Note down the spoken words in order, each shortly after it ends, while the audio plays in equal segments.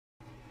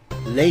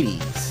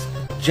Ladies,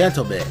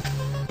 gentlemen,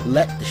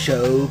 let the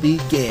show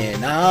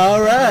begin.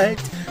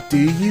 Alright, do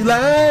you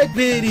like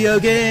video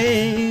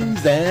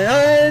games? And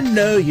I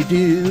know you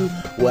do.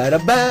 What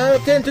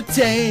about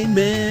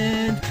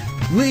entertainment?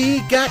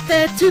 We got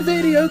that too.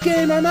 Video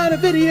game, I'm not a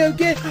video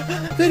game.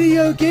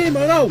 Video game,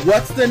 oh,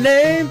 what's the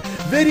name?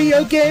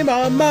 Video Game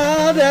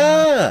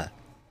Armada.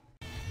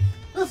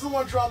 This is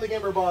one Tron the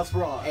Gamer Boss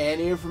Braun.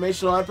 Any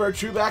informational Emperor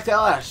True Back to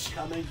LS.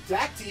 Coming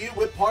back to you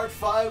with part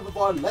 5 of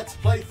our Let's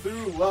Play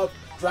through of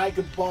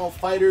Dragon Ball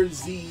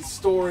FighterZ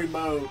story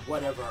mode,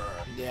 whatever.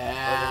 Yeah.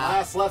 Where the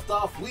last left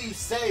off, we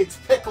saved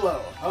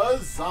Piccolo.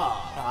 Huzzah!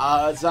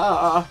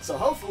 Huzzah! So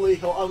hopefully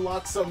he'll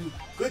unlock some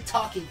good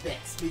talking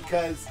things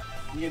because,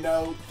 you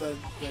know, the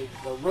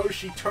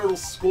Roshi Turtle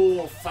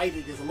school of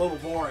fighting is a little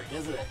boring,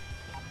 isn't it?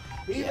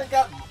 We even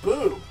got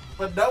Boo,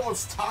 but no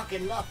one's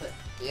talking nothing.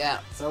 Yeah.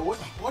 So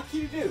what can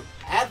you do?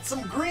 Add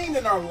some green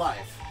in our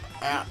life.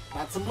 Yeah.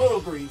 Not some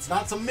little greens,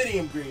 not some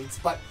medium greens,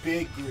 but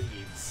big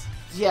greens.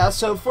 Yeah,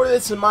 so for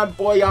this, and my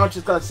boy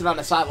Yamcha's gonna sit on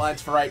the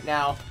sidelines for right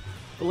now.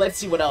 But let's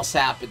see what else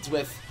happens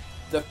with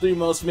the 3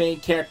 most main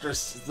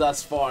characters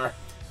thus far.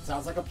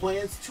 Sounds like a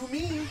plan to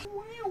me.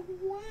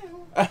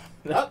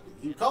 Oh,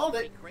 you called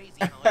it. Crazy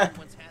how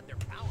everyone's had their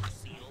power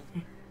sealed.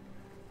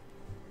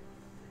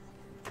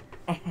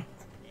 Yeah,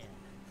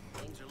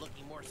 things are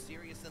looking more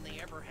serious than they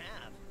ever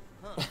have.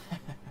 Huh.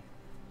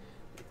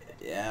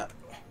 Yeah.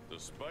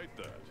 Despite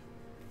that,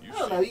 I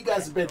don't know, you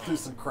guys have been through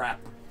some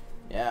crap.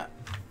 Yeah.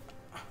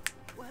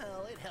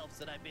 Well, it helps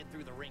that I've been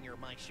through the ringer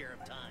my share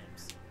of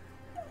times.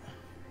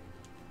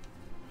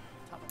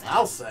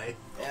 I'll say.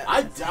 Yeah.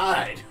 I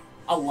died.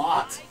 A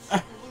lot. I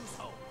shouldn't lose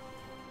hope.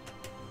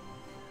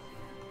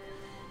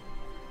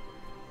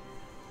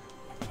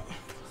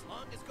 As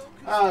long as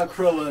Goku's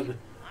Krillin,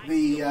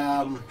 the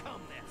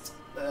overcome this.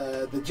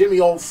 the Jimmy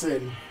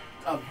Olsen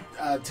of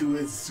to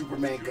his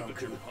Superman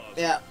Goku.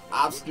 Yeah,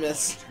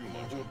 Optimus.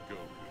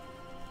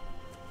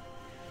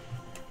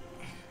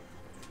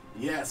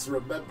 Yes,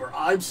 remember,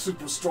 I'm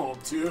super strong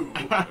too.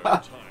 there are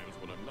times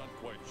when I'm not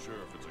quite sure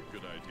if it's a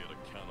good idea to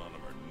count on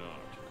him or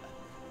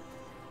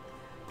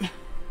not.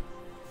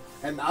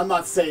 And I'm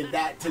not saying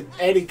that to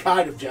any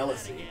kind of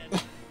jealousy.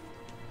 Of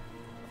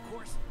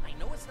course, I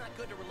know it's not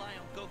good to rely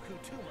on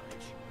Goku too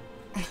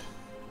much.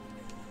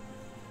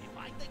 If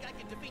I think I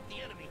can defeat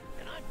the enemy,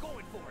 then I'm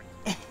going for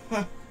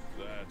it.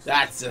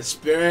 That's the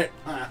spirit.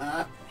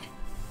 Uh-huh.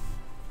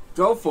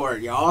 Go for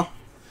it, y'all.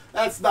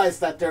 That's nice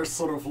that they're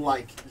sort of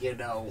like, you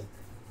know,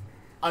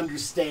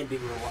 understanding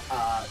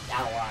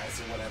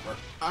allies or whatever.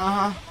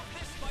 Uh-huh.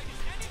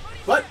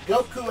 But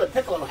Goku and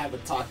Piccolo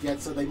haven't talked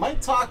yet, so they might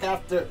talk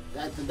at the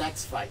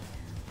next fight.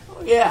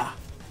 Oh, yeah.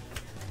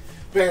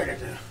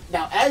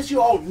 Now, as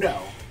you all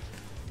know,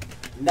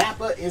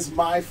 Nappa is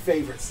my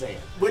favorite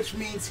Saiyan, which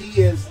means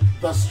he is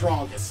the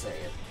strongest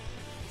Saiyan.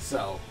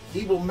 So,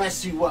 he will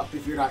mess you up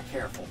if you're not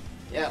careful.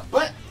 Yeah.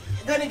 But,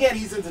 then again,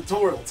 he's in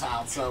Tutorial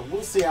Town, so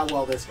we'll see how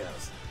well this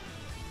goes.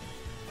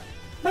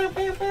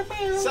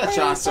 Such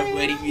awesome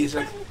lady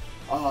music.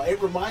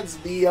 It reminds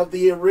me of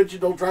the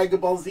original Dragon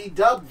Ball Z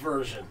dubbed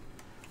version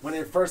when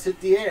it first hit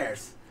the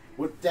airs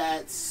with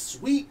that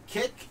sweet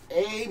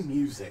kick-A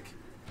music.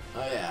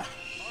 Oh, yeah.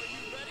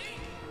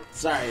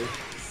 Sorry,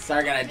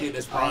 gotta do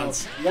this,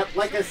 Bronze. Yep,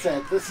 like I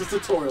said, this is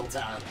Tutorial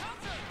Time.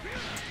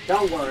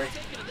 Don't worry.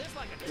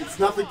 It's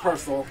nothing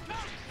personal.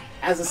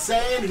 As a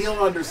Saiyan,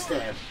 he'll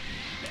understand.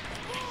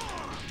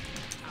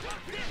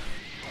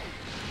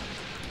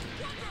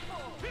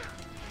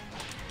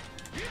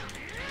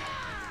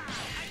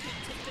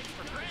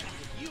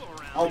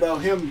 Although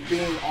him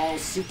being all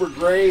super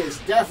gray is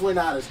definitely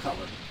not his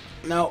color.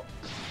 No.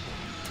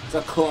 It's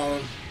a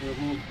clone.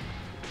 Mm-hmm.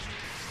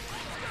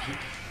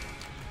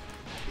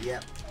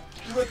 Yep.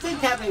 You would think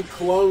having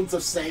clones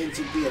of Saiyans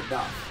would be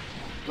enough.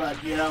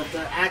 But, you know, if they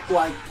act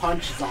like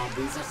punch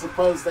zombies, I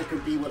suppose they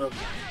could be with a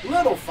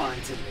little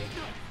fine-tuning.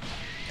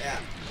 Yeah.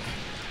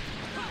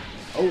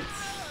 Oh.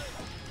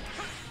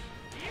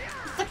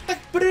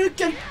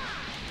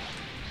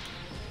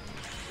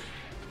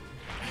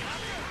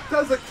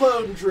 Does a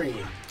clone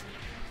dream?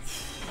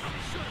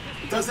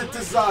 Does it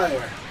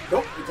desire?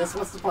 Nope, it just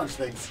wants to punch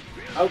things.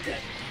 Okay.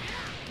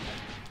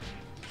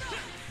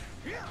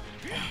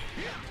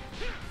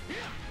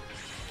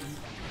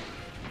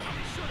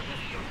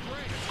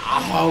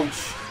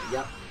 Ouch.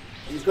 Yep.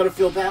 He's gonna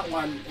feel that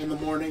one in the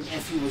morning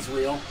if he was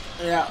real.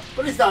 Yeah.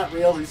 But he's not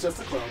real, he's just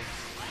a clone.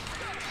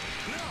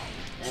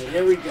 And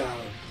here we go.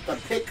 The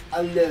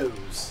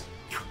Piccolos.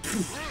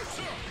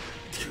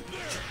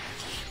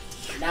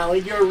 Now,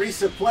 in your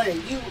recent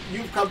playing,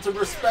 you've come to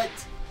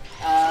respect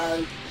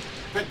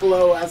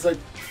Piccolo as a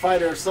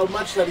fighter so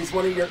much that he's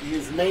one of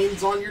his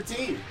mains on your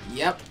team.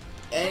 Yep.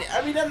 And,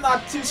 I mean, I'm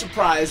not too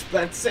surprised,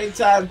 but at the same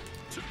time,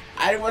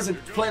 I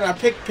wasn't planning on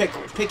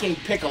picking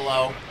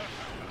Piccolo.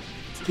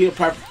 Peter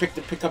Piper picked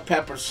the pick up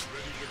peppers.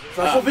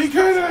 Special V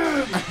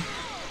cannon!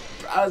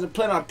 I wasn't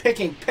planning on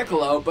picking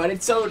Piccolo, but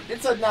it's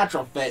a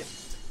natural fit.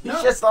 He's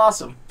No. just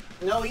awesome.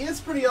 No, he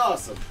is pretty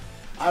awesome.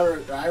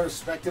 I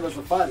respect him as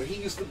a fighter. He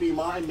used to be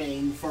my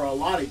main for a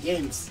lot of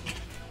games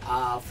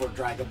for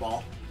Dragon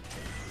Ball.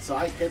 So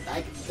I can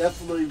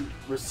definitely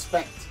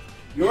respect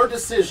your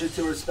decision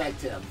to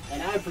respect him,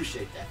 and I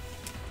appreciate that.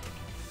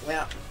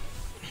 Yeah.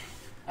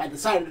 I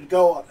decided to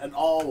go an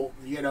all,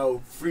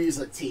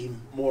 Frieza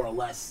team, more or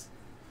less,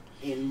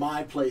 in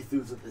my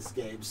playthroughs of this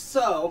game.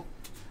 So,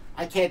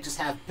 I can't just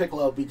have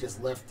Piccolo be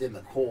just left in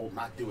the cold,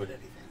 not doing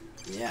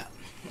anything. Yeah.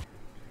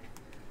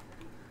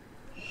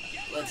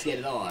 Let's get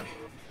it on.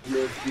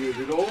 Let's get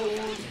it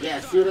on. Yeah,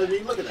 see what I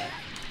mean? Look at that.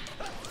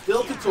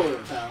 Still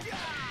tutorial time.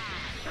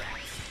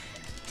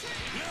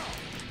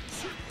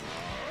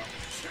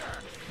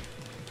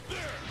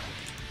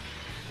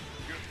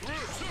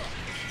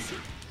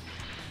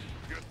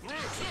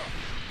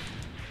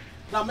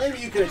 Now maybe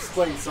you could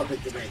explain something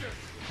to me.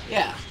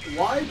 Yeah.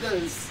 Why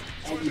does,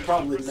 and you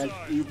probably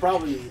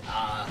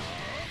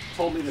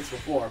told me this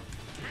before,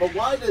 but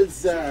why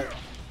does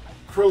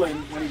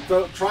Krillin, when he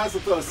tries to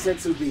throw a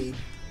sensu bead,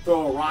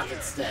 throw a rock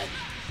instead?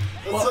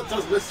 What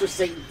does Mr.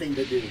 Satan thing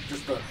to do?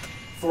 Just to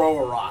throw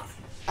a rock?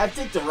 I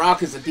think the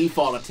rock is a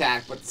default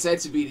attack, but the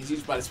sensu bead is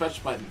used by the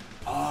special button.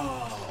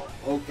 Oh,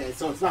 okay,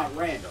 so it's not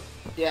random.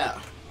 Yeah.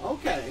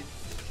 Okay.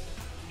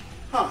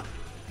 Huh.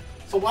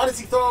 So why does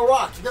he throw a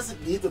rock? He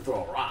doesn't need to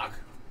throw a rock.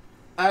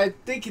 I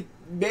think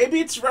maybe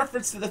it's a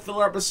reference to the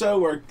filler episode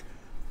where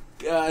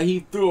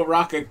he threw a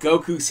rock at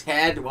Goku's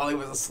head while he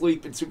was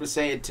asleep in Super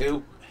Saiyan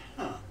 2.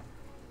 Huh.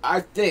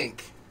 I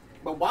think.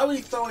 But why would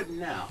he throw it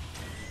now?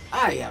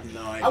 I have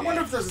no idea. I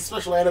wonder if there's a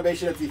special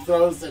animation if he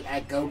throws it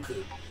at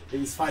Goku. If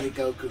he's fighting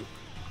Goku.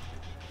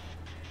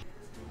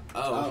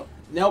 Oh.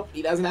 Nope,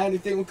 he doesn't have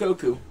anything with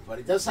Goku. But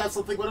he does have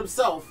something with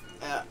himself.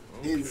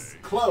 His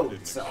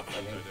clone self,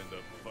 I mean.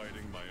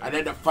 I'd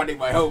end up fighting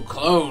my own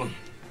clone.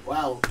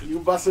 Well, you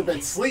must have been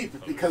asleep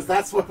because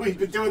that's what we've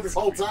been doing this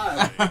whole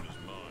time.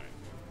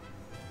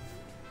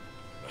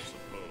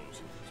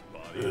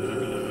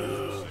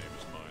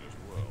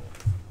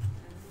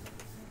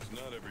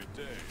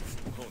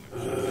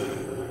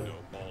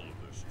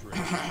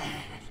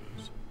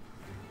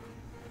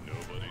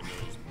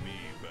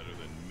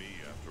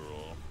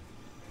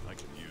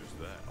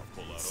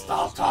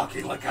 Stop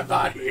talking like I'm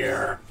not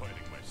here.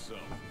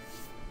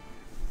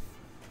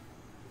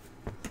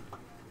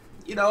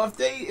 You know, if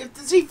the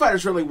Z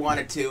Fighters really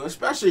wanted to,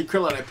 especially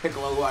Krillin and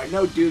Piccolo, who I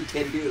know dude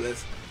can do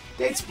this,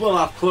 they'd split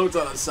off clothes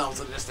on themselves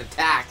and just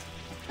attack.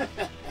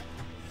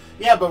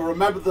 Yeah, but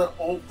remember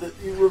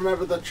you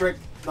remember the trick,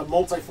 the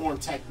multi-form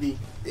technique.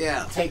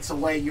 Yeah. Takes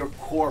away your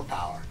core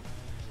power,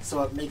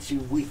 so it makes you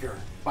weaker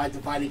by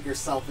dividing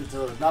yourself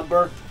into a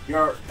number.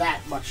 You're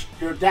that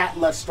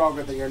less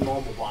stronger than your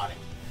normal body.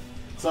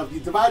 So if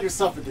you divide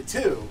yourself into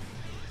two,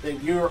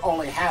 then you're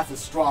only half as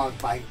strong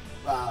by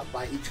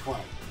each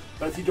clone.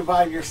 But if you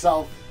divide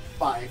yourself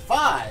by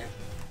 5,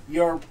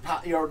 the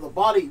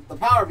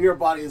power of your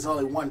body is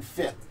only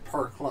 1/5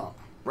 per clone.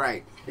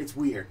 Right. It's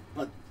weird,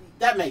 but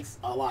that makes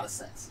a lot of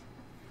sense.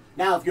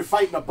 Now, if you're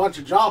fighting a bunch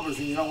of jobbers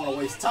and you don't want to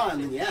waste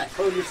time, then yeah,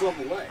 clone yourself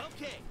away.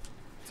 Okay,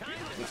 time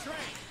to train.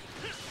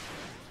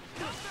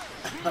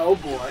 Oh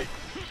boy.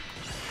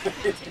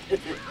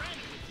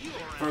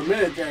 For a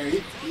minute there,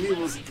 he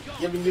was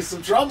giving you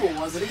some trouble,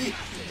 wasn't he?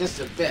 Just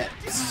a bit.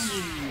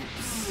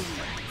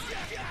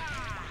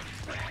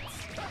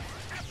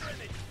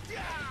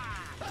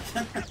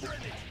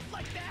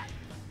 Like that.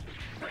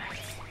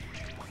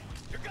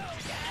 Here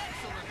goes.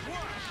 Excellent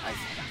work.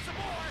 Some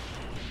more.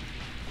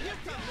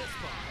 You've come this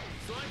far,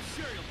 so I'm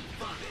sure you'll be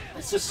fine.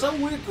 It's just so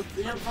weird for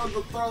him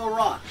to throw the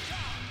rock.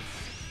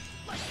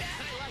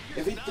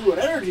 If he threw an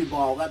energy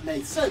ball, that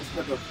made sense,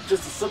 but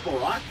just a simple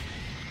rock?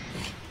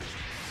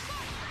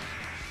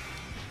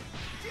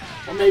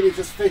 Or maybe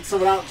just fake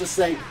someone out and just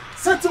say,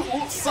 Sensu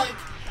Psych!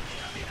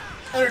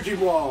 Energy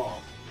ball!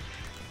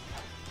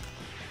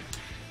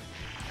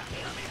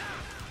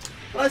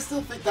 But I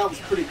still think that was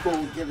pretty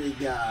cool, giving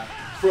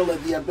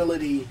Krillin the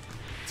ability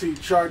to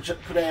charge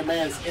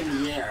Kamehamehas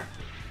in the air.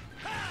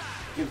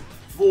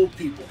 Fool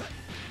people.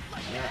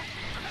 Yeah.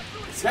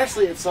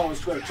 Especially if someone's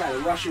going to try to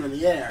rush you in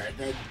the air, and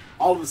then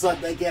all of a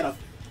sudden they get a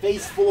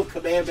face full of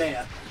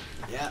Kamehameha.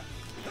 Yeah.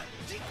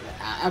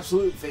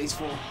 Absolute face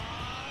full.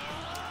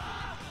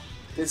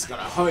 This is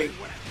gonna hurt.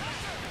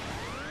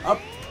 Up,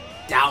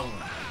 down.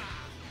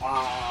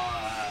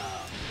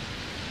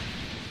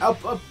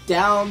 Up,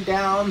 down,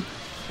 down.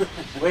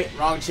 Wait,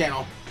 wrong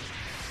channel.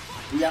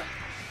 Yep.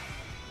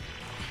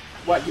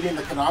 What, you mean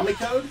the Konami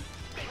code?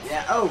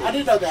 Yeah, oh. I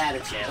didn't know they had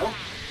a channel.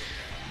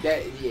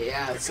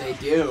 Yes, they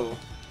do.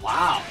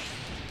 Wow.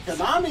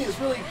 Konami is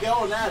really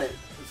going at it.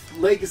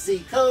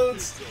 Legacy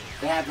codes,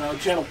 they have their own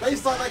channel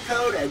based on that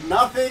code, and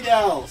nothing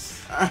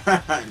else.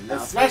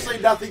 Especially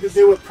nothing to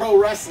do with pro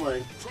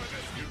wrestling.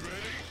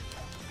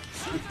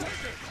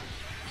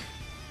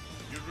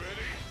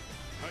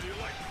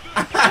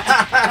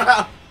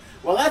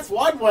 Well, that's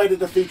one way to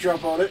defeat your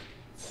opponent.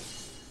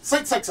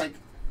 Psych, psych, psych.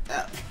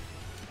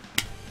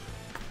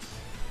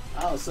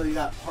 Oh, so you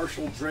got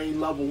partial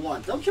drain level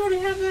 1. Don't you already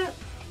have that?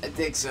 I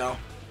think so.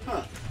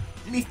 Huh.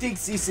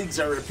 Methinks these things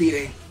are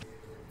repeating.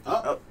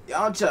 Oh,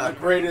 Yamcha. the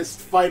greatest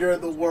fighter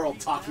in the world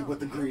talking with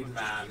the Green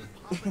Man.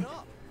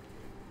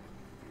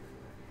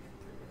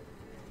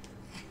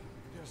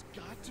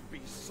 got to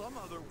be some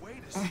other way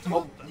to stop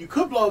Well, them. you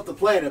could blow up the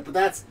planet, but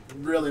that's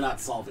really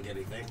not solving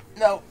anything.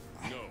 No.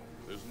 No,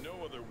 there's no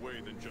other way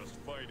than just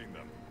fighting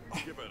them.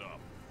 Give it up.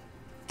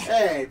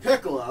 Hey,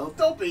 Piccolo,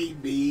 don't be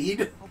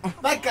mean.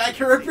 That guy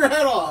can rip your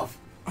head off.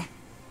 You've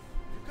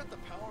got the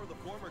power of the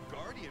former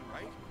Guardian,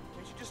 right?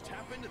 Can't you just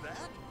tap into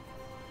that?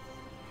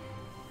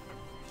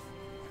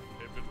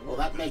 If it Well, worked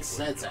that this makes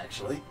way, sense,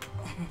 actually.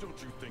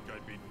 Don't you think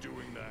I'd be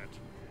doing that?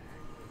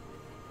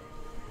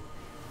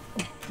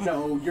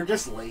 No, you're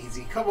just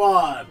lazy. Come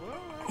on.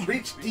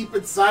 Reach deep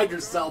inside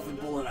yourself and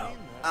pull it out.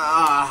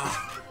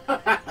 Ah.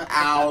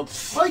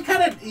 Ouch. Well,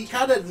 he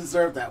kind of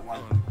deserved that one.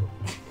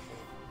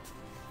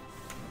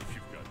 If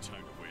you've got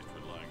time to waste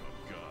relying on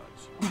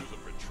gods, use them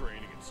for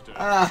training instead.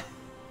 Ah.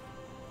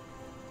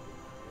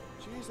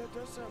 Jeez, that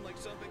does sound like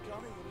something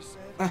Kami would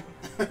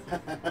have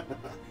said.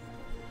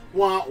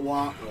 Wah,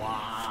 wah,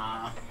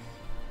 wah.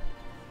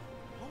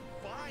 Oh,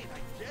 fine, I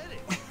get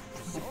it.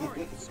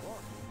 Sorry.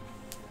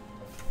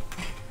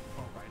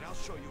 All right, I'll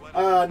show you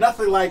what.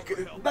 Nothing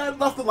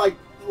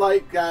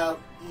like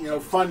you know,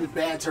 fun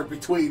banter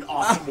between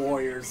awesome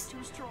warriors.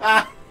 Too strong.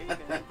 Ah.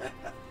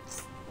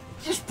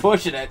 Just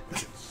pushing it.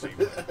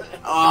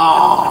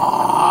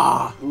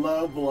 Ah.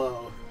 Low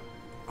blow.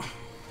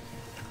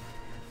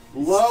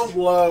 Low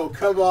blow.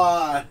 Come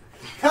on.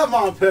 Come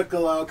on,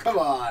 Piccolo. Come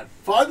on.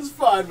 Fun's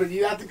fun, but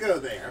you have to go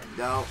there.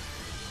 No.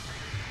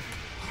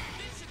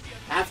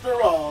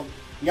 After all,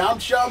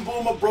 Yamcha and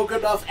Bulma broke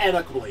it off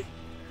amicably.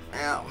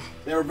 Ow.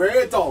 They were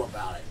very adult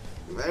about it.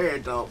 Very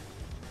adult.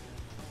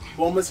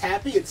 Bulma's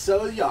happy, and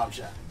so is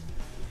Yamcha.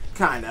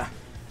 Kinda.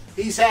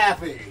 He's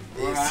happy,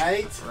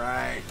 right?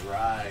 Right.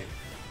 Right.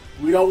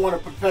 We don't want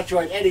to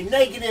perpetuate any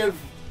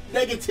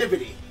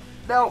negativity.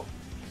 No.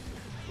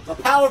 The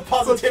power of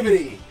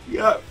positivity.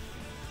 Yep.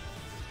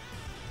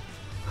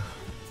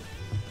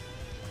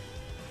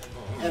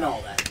 And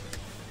all that.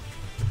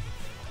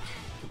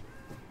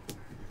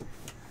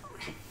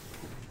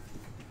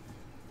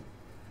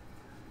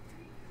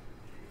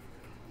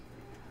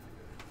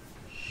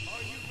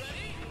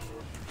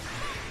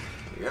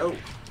 Yo.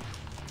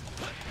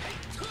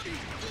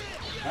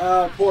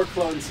 Poor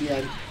Clone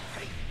Tien.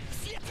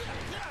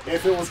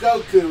 If it was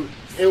Goku,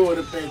 it would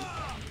have been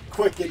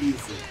quick and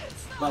easy.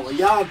 But with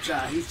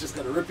Yamcha, he's just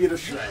gonna rip you to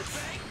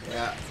shreds.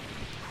 Yeah.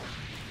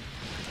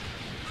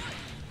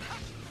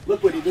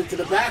 Look what he did to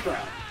the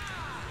background.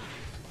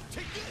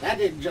 That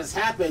didn't just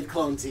happen,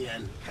 Clone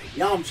Tien.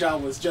 Yamcha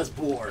was just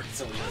bored,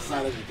 so he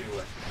decided to do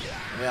it.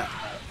 Yeah.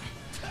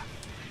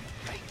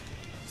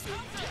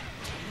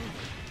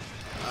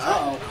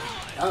 Uh-oh.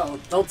 Uh-oh,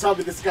 don't tell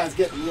me this guy's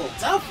getting a little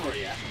tough for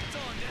you.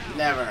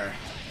 Never.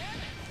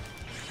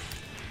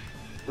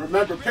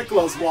 Remember,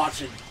 Piccolo's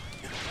watching.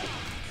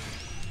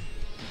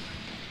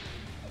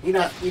 He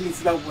needs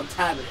to know what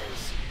time it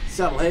is.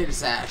 Subtle hater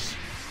sash.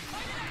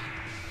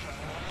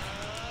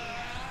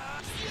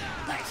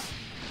 Nice.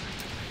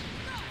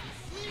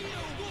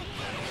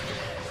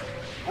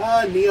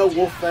 Neo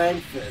Wolfang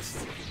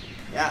Fist.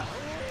 Yeah.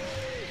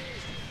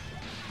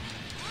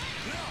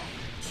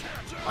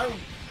 Oh,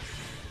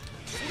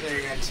 There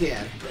you go,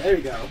 10. there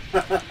you go.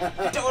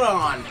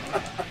 Dodon!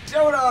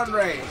 Dodon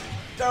Ray!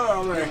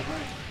 Dodon Ray!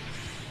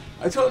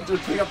 I told you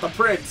to pick up the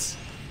prince.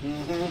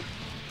 Mm-hmm.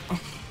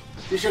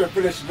 You should have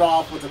finished it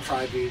off with the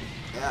Tri-Beam.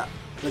 Yeah.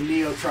 The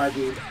Neo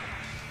Tri-Beam.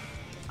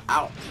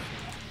 Ow.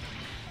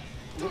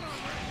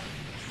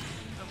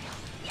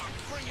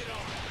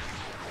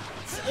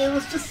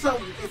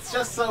 It's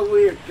just so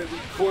weird that we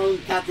clone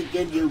Captain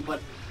Ginyu,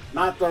 but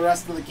not the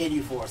rest of the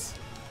Ginyu Force.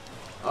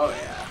 Oh,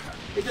 yeah.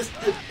 It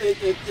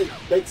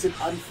makes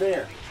it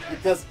unfair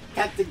because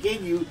Captain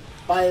Ginyu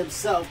by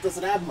himself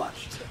doesn't have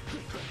much.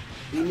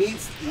 He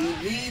needs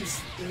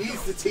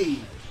the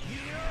team.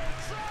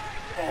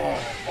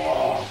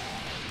 Oh.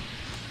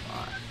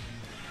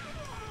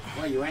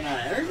 Well, you ran out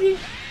of energy?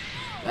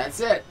 That's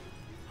it.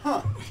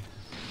 Huh.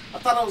 I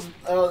thought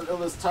it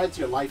was tied to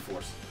your life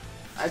force.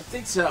 I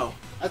think so.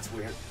 That's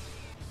weird.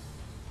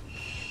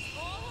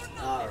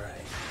 Alright.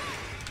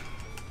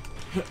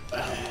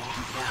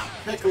 Now,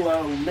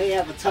 Piccolo may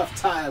have a tough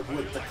time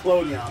with the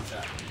clone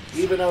Yamcha.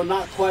 Even though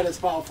not quite as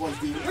powerful as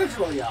the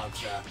original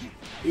Yamcha,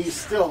 he's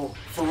still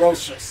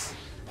ferocious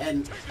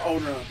and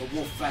owner of the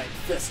Wolfang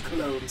Fist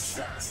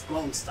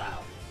clone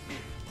style.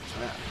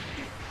 Yeah.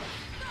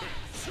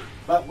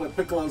 But with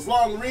Piccolo's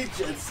long reach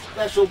and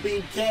special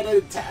beam cannon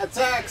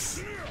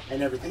attacks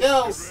and everything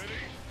else,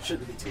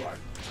 shouldn't be too hard.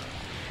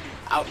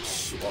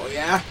 Ouch. Oh,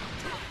 yeah.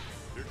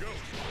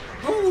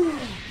 Woo.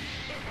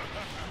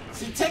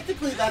 See,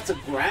 technically that's a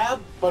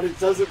grab, but it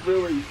doesn't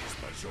really,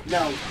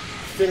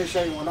 finish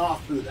anyone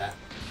off through that.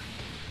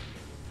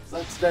 So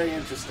that's very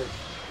interesting.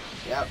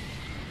 Yep.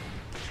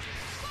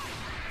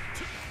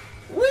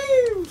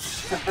 Woo!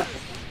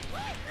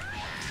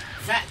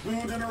 Fat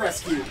Boo to the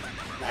rescue.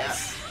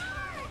 Nice.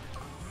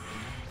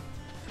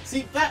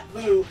 See, Fat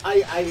Boo, I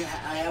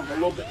have a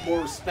little bit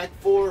more respect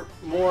for,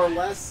 more or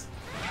less,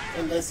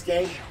 in this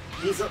game.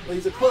 He's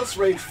a close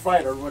range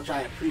fighter, which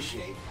I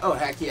appreciate. Oh,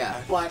 heck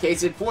yeah. But-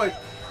 Case in point.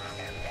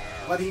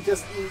 but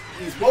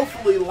he's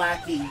woefully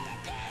lacking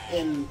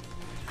in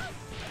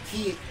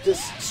key,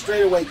 just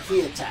straightaway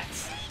key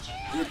attacks,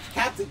 which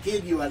Captain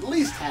Ginyu at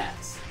least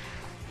has.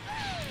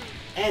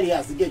 And he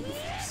has the Ginyu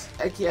Force.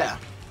 Heck yeah.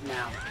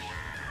 Now,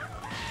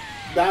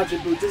 Majin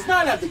Buu does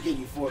not have the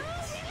Ginyu Force.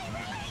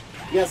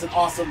 He has an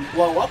awesome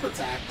blow-up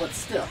attack, but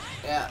still.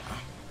 Yeah.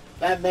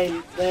 That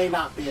may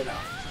not be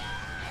enough.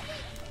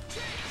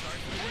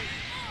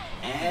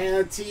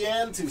 And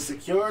Tien to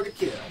secure the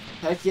kill.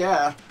 Heck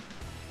yeah.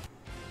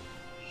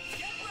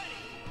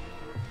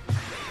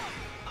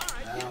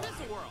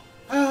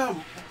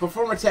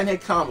 Perform a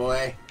 10-hit combo,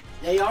 eh?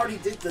 They already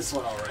did this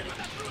one already.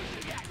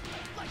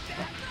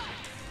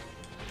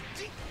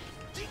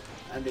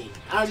 I mean,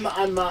 I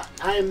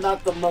am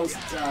not the most,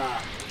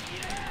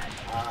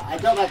 I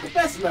don't have the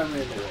best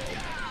memory in the world,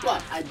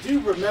 but I do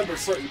remember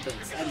certain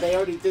things, and they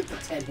already did the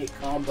 10-hit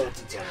combo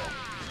tutorial.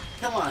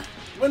 Come on,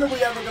 when are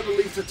we ever going to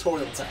leave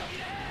Tutorial Town?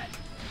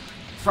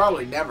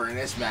 Probably never in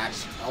this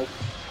match. Oh,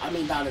 I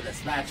mean, not in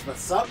this match, but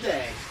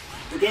someday,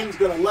 the game's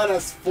going to let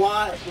us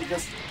fly. We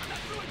just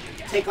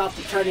take off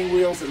the training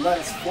wheels and let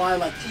us fly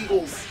like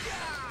eagles.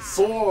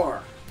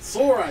 Soar.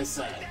 Soar, I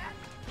say.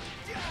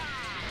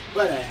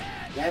 But,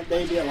 that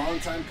may be a long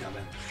time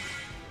coming.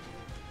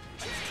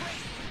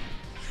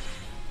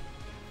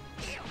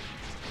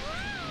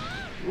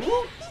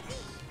 Woo.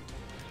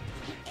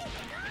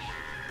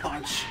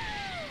 Punch.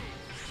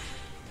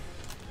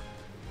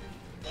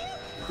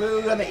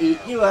 Who's gonna eat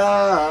you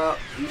up?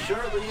 He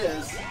surely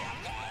is.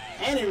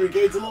 And he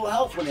regains a little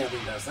health whenever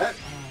he does that.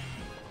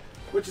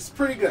 Which is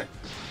pretty good.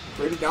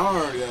 Pretty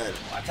darn good.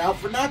 Watch out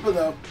for Nappa,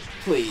 though.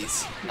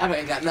 Please. Nappa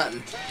ain't got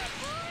nothing.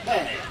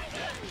 Hey,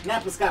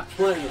 Nappa's got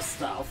plenty of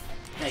stuff.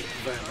 Thank you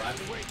very much.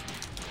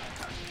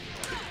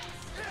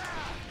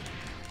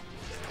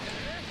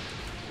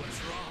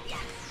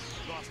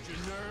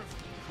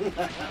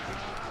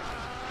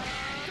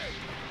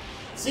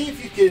 See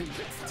if you can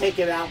take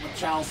it out with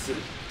Chaozu.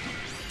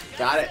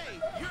 Got it.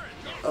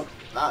 Oh,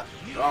 not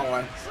wrong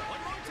one.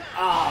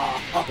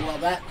 Oh, well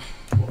that,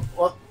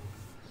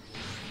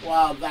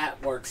 well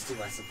that works too,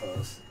 I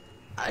suppose.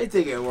 I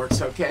think it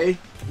works okay.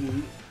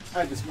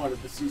 I just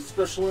wanted to see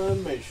special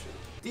animation.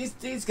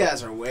 These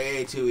guys are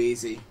way too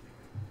easy.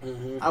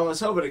 I was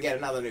hoping to get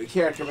another new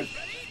character, but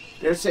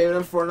they're saving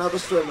them for another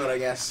story mode, I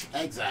guess.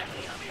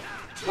 Exactly.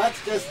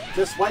 Let's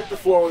just wipe the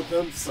floor with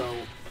them so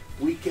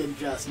we can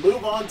just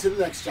move on to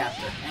the next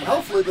chapter and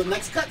hopefully the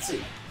next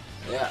cutscene.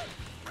 Yeah.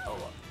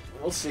 Oh,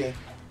 we'll see.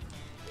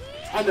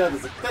 I know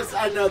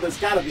there's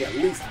got to be at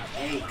least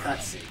a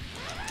cutscene.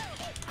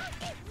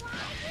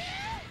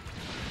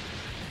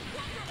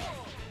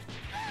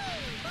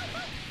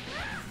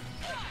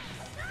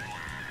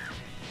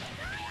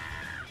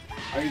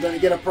 Are you going to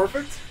get a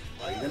perfect?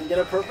 Are you going to get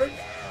a perfect?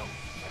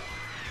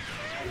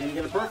 Are you going to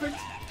get a perfect?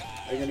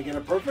 Are you going to get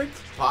a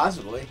perfect?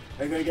 Possibly.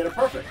 Are you going to get a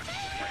perfect?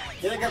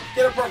 Get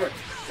a perfect.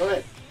 Go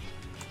ahead.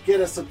 Get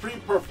a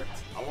supreme perfect.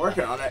 I'm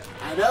working on it.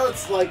 I know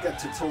it's like a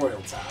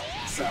tutorial time,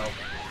 so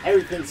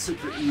everything's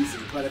super easy,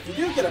 but if you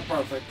do get a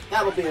perfect,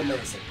 that'll be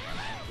amazing.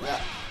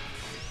 Yeah.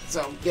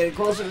 So, getting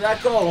closer to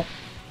that goal.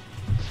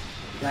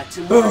 You got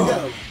 2 more to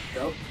go.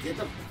 Go,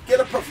 get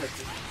a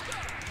perfect.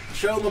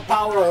 Show the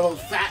power of a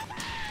fat,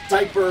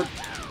 diaper,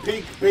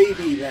 pink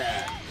baby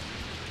there.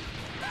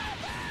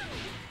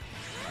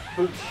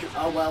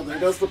 Oh well, there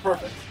goes the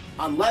perfect.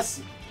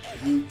 Unless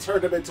you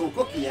turn them into a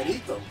cookie and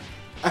eat them.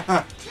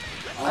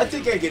 I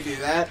think I can do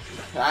that.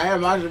 I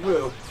am Majin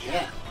Buu.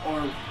 Yeah,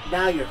 or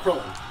now you're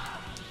Krillin.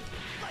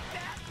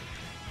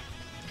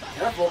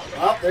 Careful.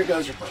 Oh, there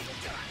goes your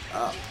perfect.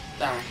 Oh,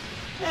 darn.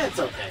 It's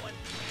okay.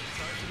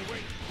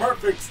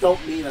 Perfects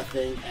don't mean a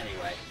thing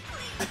anyway.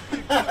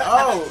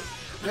 Oh,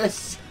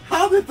 this.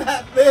 How did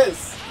that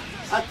miss?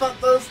 I thought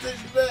those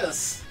didn't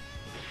miss.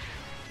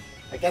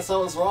 I guess I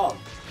was wrong.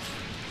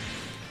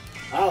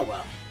 Oh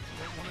well.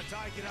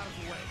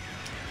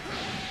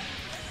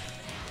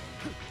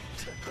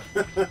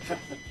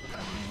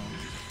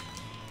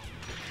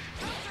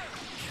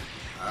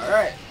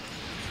 Alright.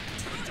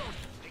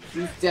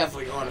 He's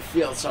definitely going to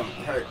feel some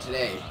hurt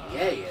today.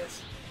 Yeah, he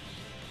is.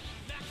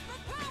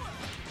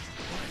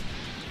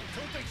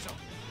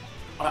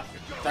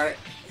 Darn it.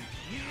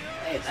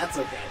 Hey, that's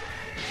okay.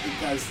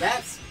 Because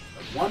that's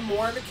one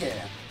more in the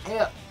can.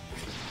 Yeah.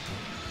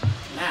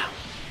 Now,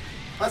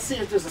 let's see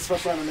if there's a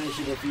special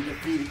animation if you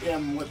defeat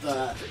him with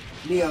a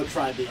Neo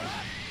Tri-Beam.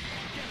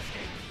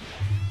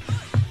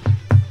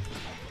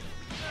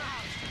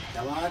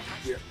 Come on,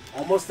 you're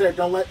almost there.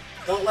 Don't let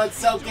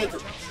Cell get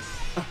it.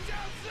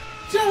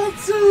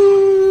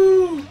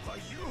 Jutsu!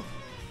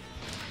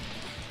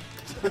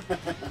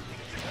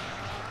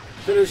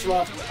 Finish him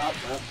off.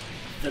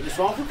 Finish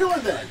him off with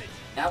Villain then.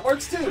 That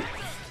works too.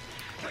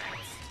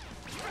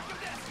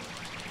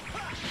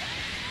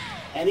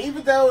 And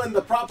even though in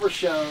the proper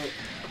show,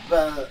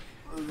 the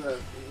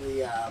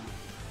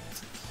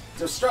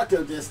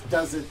Destructo Disc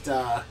doesn't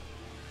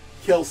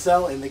kill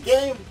Cell, in the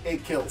game,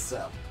 it kills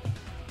Cell.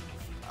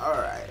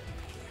 Alright.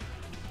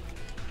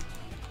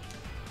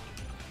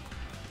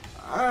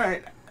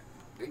 Alright.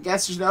 I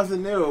guess there's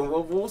nothing new.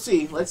 We'll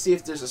see. Let's see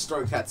if there's a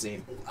story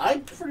cutscene.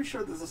 I'm pretty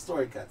sure there's a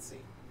story cutscene.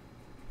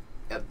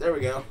 Yep, there we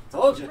go.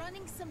 Told you.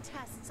 Running some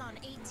tests on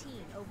 18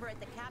 over at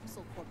the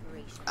Capsule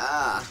Corporation.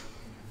 Ah,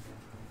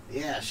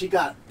 Yeah, she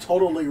got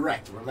totally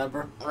wrecked,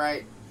 remember?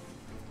 right.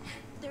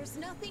 There's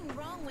nothing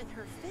wrong with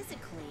her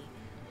physically,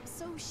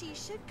 so she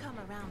should come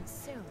around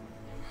soon.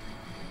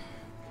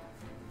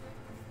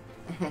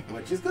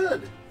 Which is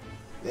good.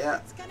 Yeah.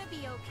 It's gonna be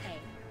okay.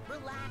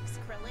 Relax,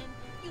 Krillin.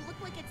 You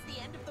look like it's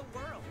the end of the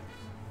world.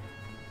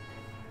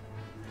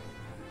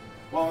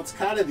 Well, it's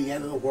kind of the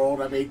end of the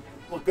world. I mean,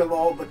 look at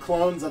all the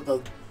clones of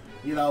the,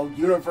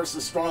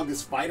 Universe's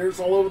strongest fighters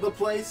all over the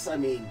place. I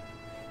mean,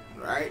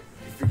 Right.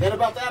 you forget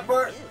about that,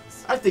 Bert?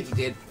 I think he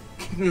did.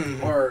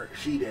 Or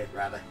she did,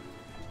 rather. I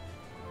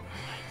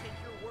take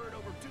your word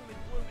over doom and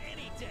gloom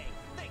any day.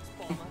 Thanks,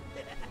 Bulma.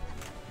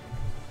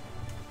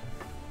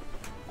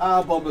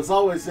 Bulma's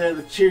always there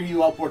to cheer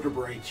you up or to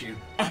berate you.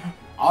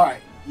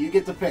 Alright, you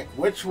get to pick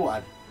which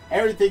one.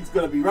 Everything's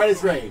gonna be right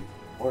as rain.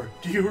 Or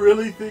do you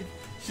really think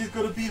she's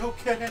gonna be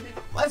okay?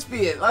 Let's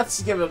be an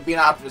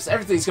optimist.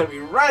 Everything's gonna be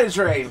right as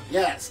rain.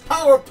 Yes,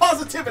 power of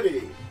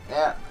positivity!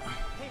 Yeah.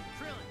 Hey,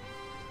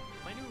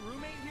 Krillin. My new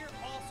roommate here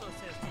also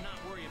says to not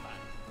worry about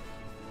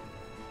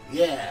it.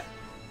 Yeah,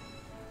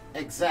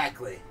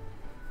 exactly.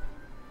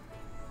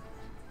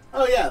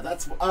 Oh yeah,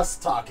 that's us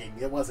talking.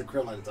 It wasn't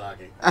Krillin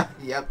talking.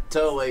 Yep,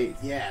 totally.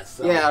 Yeah,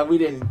 so... Yeah, we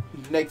didn't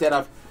make that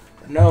up.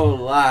 No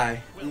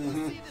lie. Well,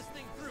 we'll see this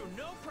thing through.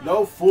 No problem.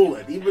 No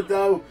fooling. Even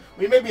though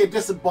we may be a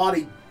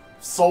disembodied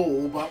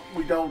soul, but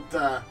we don't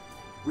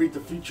read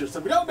the future, so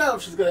we don't know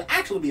if she's going to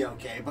actually be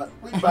okay, but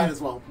we might as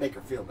well make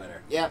her feel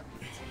better. Yep.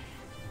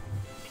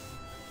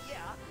 Yeah,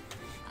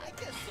 I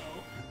guess so.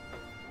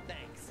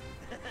 Thanks.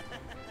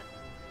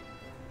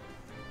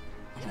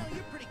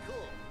 You're pretty cool.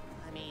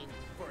 I mean,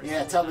 for a Yeah,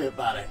 soul tell me type,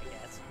 about it.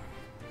 Yes.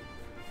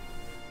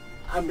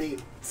 I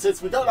mean,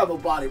 since we don't have a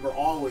body, we're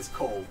always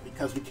cold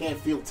because we can't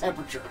feel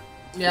temperature.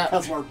 Yeah.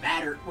 Because we're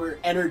matter, we're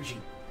energy.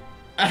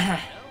 Well, I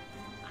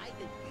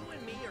think you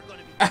and me are going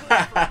to be good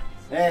friends.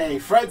 Hey,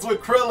 friends with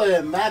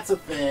Krillin, that's a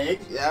thing.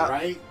 Yeah.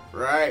 Right?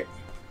 Right.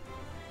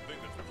 The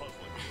thing that's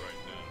puzzling me right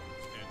now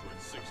is Android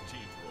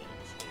 16's role in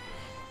this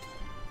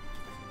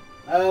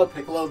whole Oh, business.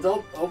 Piccolo,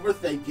 don't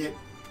overthink it.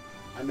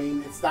 I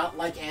mean, it's not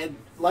like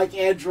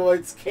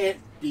androids can't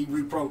be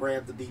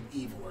reprogrammed to be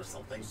evil or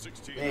something.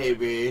 16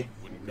 Maybe.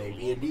 wouldn't go Maybe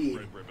along with indeed.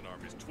 Red Ribbon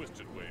Army's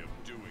twisted way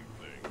of doing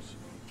things.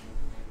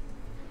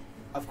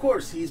 Of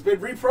course, he's been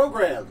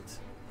reprogrammed.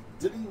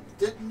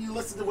 Didn't you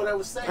listen to what I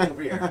was saying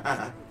over here?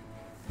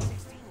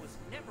 16 was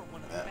never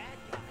one of the bad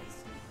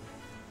guys.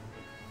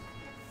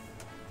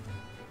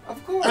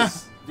 Of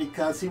course,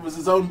 because he was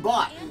his own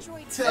bot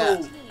Android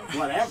until 16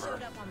 whatever.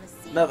 showed up on the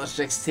scene. Another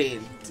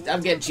 16. I'm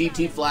getting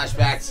GT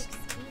flashbacks.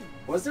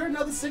 Was there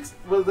another six?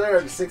 Was there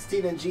a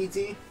 16 in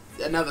GT?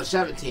 Another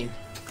 17.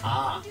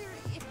 Ah,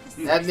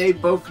 That they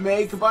both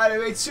made combined, they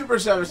made Super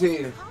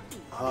 17.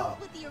 Oh.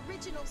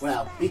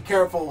 Well, be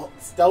careful.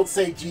 Don't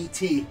say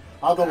GT.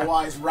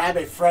 Otherwise,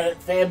 rabbit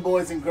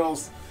fanboys and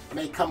girls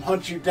may come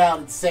hunt you down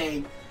and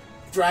say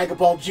Dragon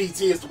Ball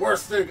GT is the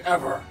worst thing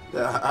ever.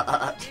 Maybe. But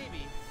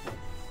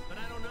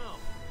I don't know.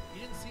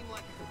 You didn't seem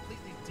like a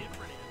completely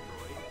different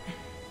android.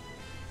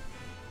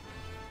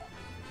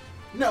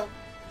 No,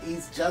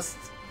 he's just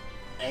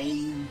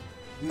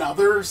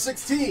another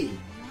 16.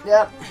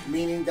 Yep.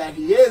 Meaning that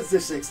he is the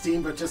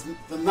 16, but just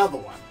another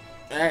one.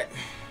 Alright.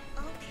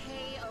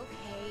 Okay.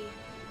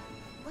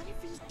 What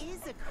if he is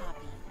a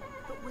copy,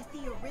 but with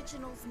the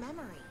original's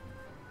memory?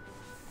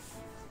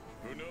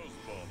 Who knows,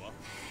 Bulma?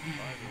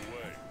 Either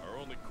way, our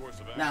only course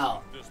of action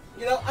Now, at this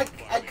you know, I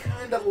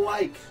kind of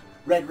like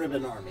Red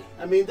Ribbon Army.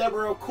 I mean, they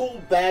were a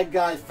cool bad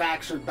guy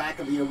faction back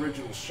in the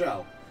original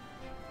show.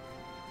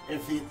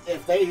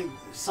 If they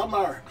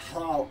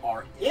somehow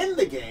are in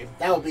the game,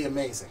 that would be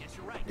amazing. Guess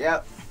you're right.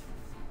 Yep.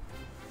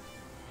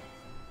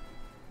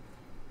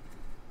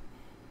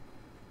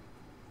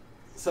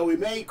 So we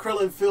made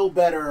Krillin feel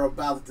better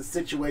about the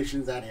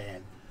situations at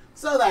hand.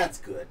 So that's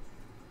good.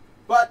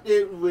 But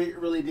we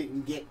really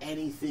didn't get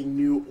anything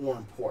new or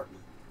important.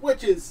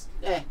 Which is,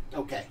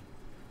 okay.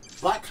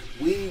 But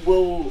we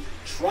will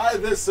try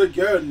this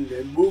again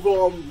and move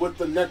on with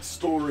the next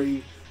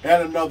story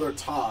at another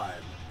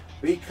time.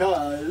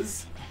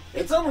 Because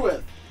it's over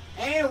with.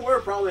 And we're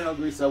probably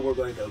hungry, so we're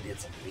going to go get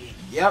something to eat.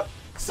 Yep.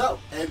 So,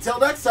 until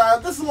next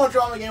time, this is One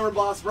Drama Gamer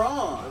Boss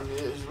Braun,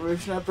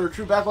 Reaching up for a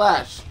true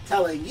backlash.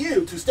 telling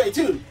you to stay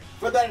tuned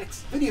for the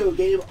next video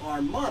game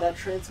Armada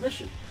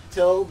transmission.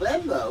 Till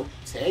then, though,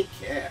 take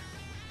care.